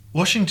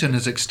Washington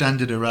has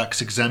extended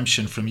Iraq's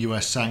exemption from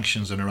US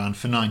sanctions on Iran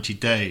for 90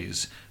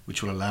 days,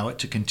 which will allow it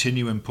to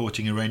continue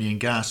importing Iranian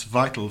gas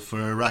vital for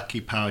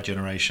Iraqi power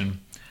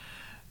generation.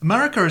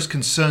 America is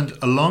concerned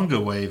a longer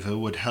waiver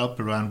would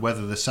help Iran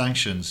weather the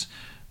sanctions,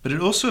 but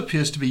it also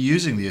appears to be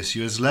using the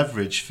issue as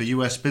leverage for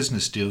US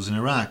business deals in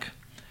Iraq.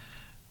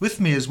 With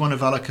me is one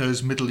of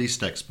Alaco's Middle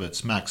East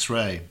experts, Max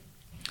Ray.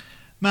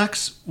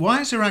 Max,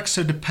 why is Iraq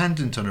so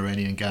dependent on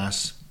Iranian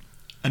gas?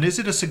 And is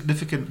it a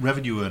significant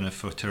revenue earner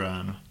for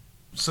Tehran?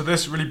 So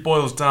this really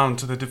boils down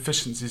to the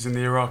deficiencies in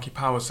the Iraqi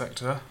power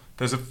sector.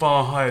 There's a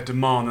far higher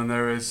demand than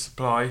there is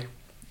supply,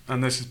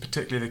 and this is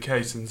particularly the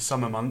case in the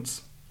summer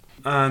months.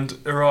 And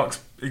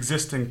Iraq's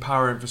existing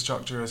power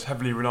infrastructure is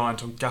heavily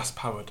reliant on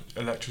gas-powered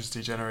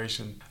electricity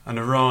generation, and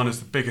Iran is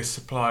the biggest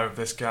supplier of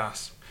this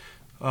gas.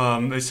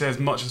 They say as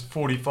much as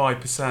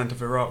 45%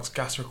 of Iraq's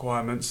gas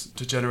requirements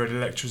to generate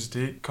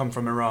electricity come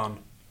from Iran.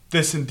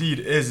 This indeed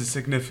is a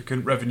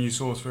significant revenue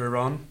source for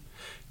Iran.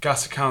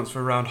 Gas accounts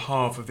for around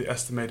half of the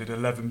estimated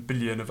 11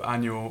 billion of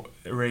annual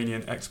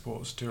Iranian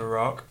exports to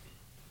Iraq.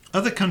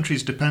 Other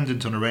countries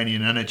dependent on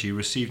Iranian energy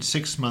received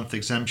 6-month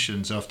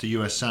exemptions after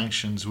US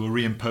sanctions were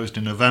reimposed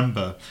in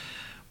November.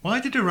 Why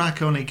did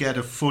Iraq only get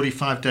a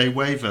 45-day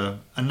waiver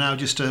and now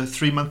just a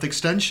 3-month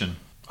extension?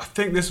 I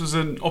think this was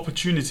an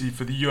opportunity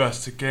for the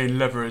US to gain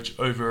leverage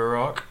over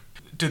Iraq.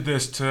 It did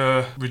this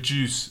to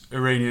reduce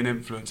Iranian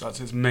influence. That's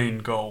its main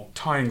goal,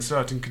 tying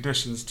certain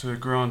conditions to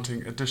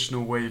granting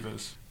additional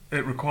waivers.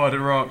 It required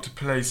Iraq to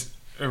place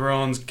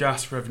Iran's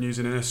gas revenues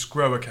in an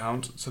escrow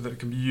account so that it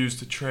can be used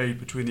to trade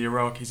between the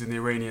Iraqis and the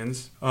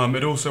Iranians.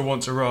 It also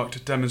wants Iraq to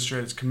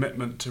demonstrate its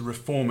commitment to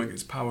reforming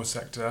its power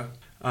sector,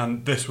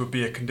 and this would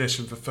be a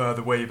condition for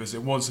further waivers.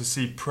 It wants to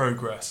see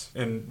progress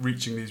in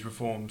reaching these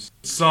reforms.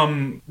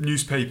 Some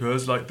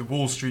newspapers, like the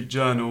Wall Street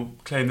Journal,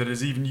 claim that it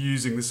is even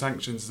using the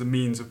sanctions as a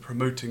means of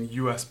promoting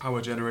US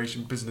power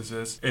generation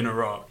businesses in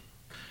Iraq.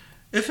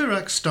 If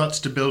Iraq starts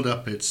to build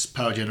up its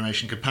power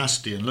generation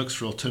capacity and looks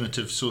for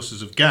alternative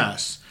sources of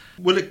gas,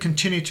 will it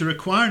continue to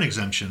require an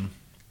exemption?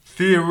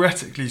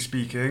 Theoretically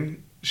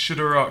speaking, should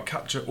Iraq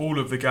capture all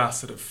of the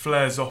gas that it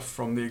flares off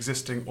from the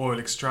existing oil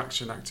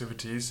extraction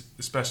activities,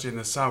 especially in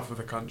the south of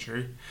the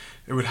country,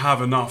 it would have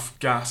enough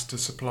gas to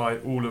supply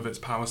all of its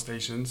power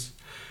stations.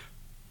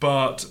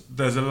 But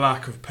there's a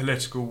lack of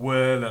political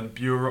will and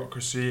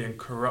bureaucracy and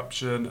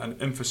corruption and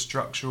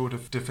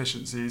infrastructural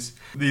deficiencies.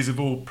 These have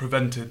all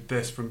prevented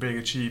this from being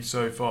achieved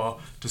so far,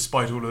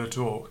 despite all of the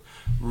talk.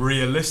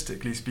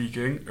 Realistically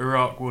speaking,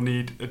 Iraq will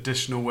need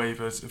additional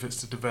waivers if it's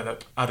to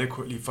develop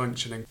adequately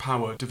functioning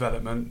power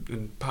development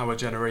and power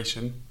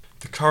generation.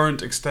 The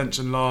current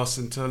extension lasts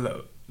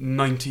until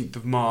 19th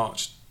of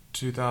March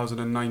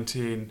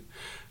 2019,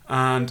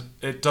 and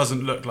it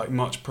doesn't look like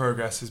much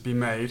progress has been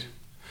made.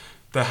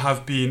 There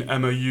have been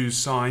MOUs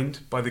signed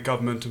by the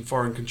government and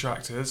foreign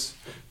contractors,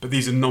 but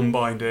these are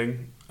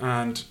non-binding,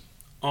 and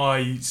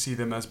I see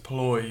them as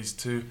ploys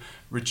to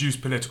reduce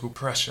political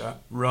pressure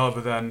rather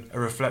than a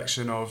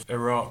reflection of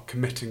Iraq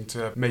committing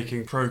to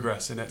making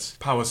progress in its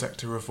power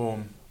sector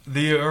reform.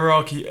 The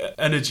Iraqi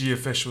energy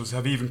officials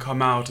have even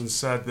come out and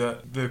said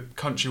that the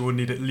country will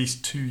need at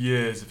least 2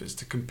 years if it's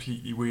to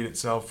completely wean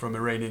itself from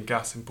Iranian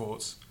gas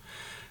imports.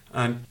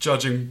 And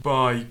judging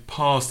by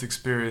past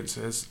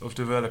experiences of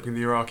developing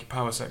the Iraqi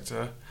power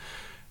sector,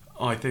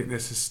 I think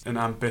this is an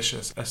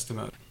ambitious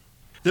estimate.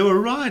 There were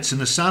riots in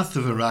the south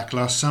of Iraq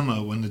last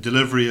summer when the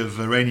delivery of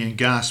Iranian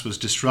gas was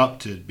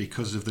disrupted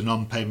because of the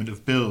non-payment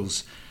of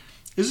bills.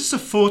 Is this a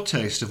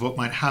foretaste of what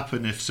might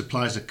happen if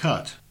supplies are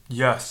cut?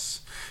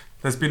 Yes.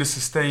 There's been a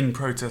sustained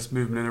protest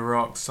movement in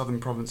Iraq's southern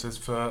provinces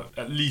for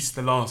at least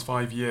the last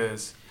 5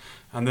 years,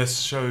 and this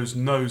shows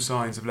no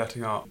signs of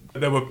letting up.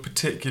 There were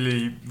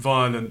particularly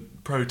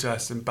violent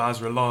protests in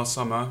Basra last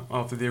summer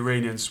after the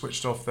Iranians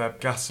switched off their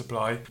gas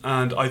supply,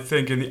 and I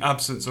think in the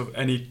absence of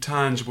any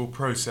tangible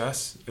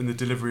process in the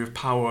delivery of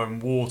power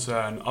and water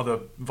and other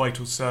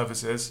vital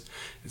services,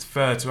 it's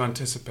fair to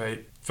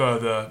anticipate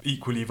further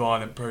equally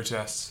violent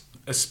protests,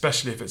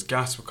 especially if its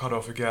gas were cut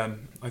off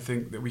again. I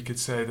think that we could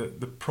say that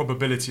the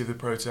probability of the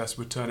protest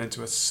would turn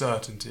into a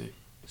certainty.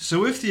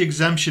 So if the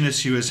exemption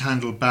issue is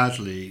handled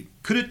badly,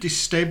 could it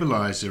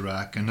destabilise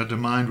Iraq and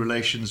undermine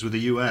relations with the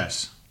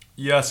US?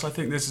 Yes, I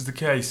think this is the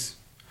case.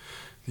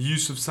 The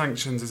use of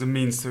sanctions as a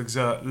means to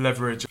exert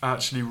leverage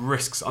actually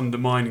risks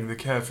undermining the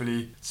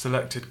carefully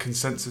selected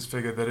consensus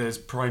figure that is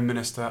Prime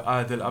Minister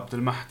Adel Abdel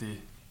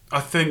Mahdi.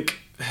 I think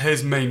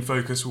his main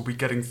focus will be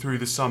getting through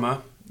the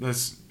summer.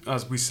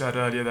 As we said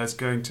earlier, there's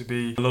going to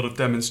be a lot of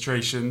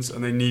demonstrations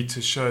and they need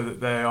to show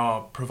that they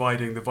are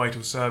providing the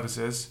vital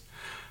services.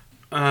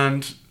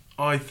 And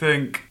I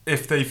think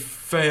if they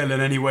fail in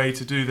any way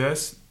to do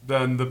this,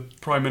 then the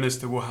Prime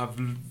Minister will have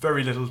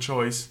very little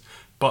choice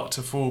but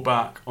to fall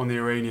back on the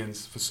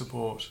Iranians for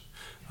support.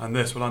 And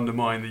this will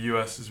undermine the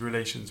US's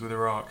relations with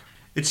Iraq.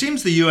 It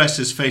seems the US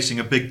is facing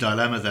a big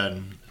dilemma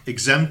then.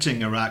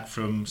 Exempting Iraq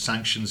from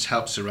sanctions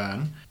helps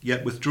Iran,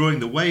 yet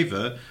withdrawing the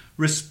waiver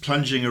risks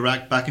plunging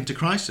Iraq back into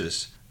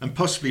crisis and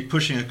possibly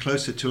pushing it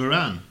closer to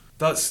Iran.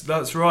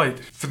 That's right.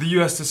 For the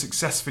US to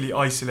successfully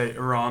isolate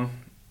Iran,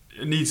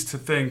 it needs to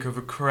think of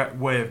a correct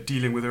way of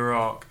dealing with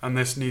Iraq, and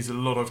this needs a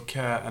lot of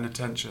care and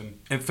attention.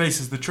 It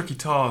faces the tricky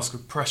task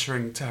of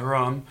pressuring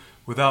Tehran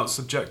without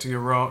subjecting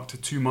Iraq to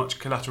too much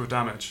collateral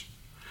damage.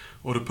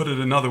 Or to put it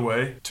another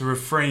way, to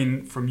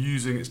refrain from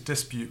using its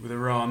dispute with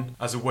Iran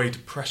as a way to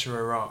pressure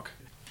Iraq.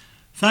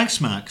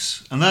 Thanks,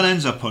 Max. And that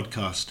ends our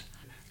podcast.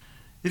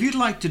 If you'd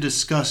like to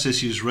discuss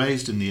issues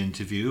raised in the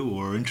interview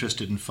or are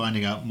interested in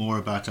finding out more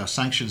about our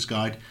sanctions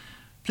guide,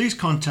 please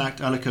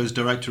contact Alaco's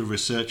Director of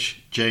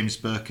Research, James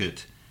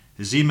Burkett.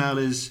 His email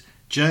is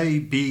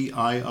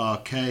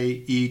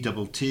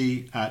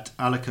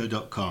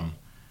jbirkett@alaco.com.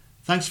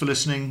 Thanks for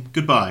listening.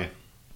 Goodbye.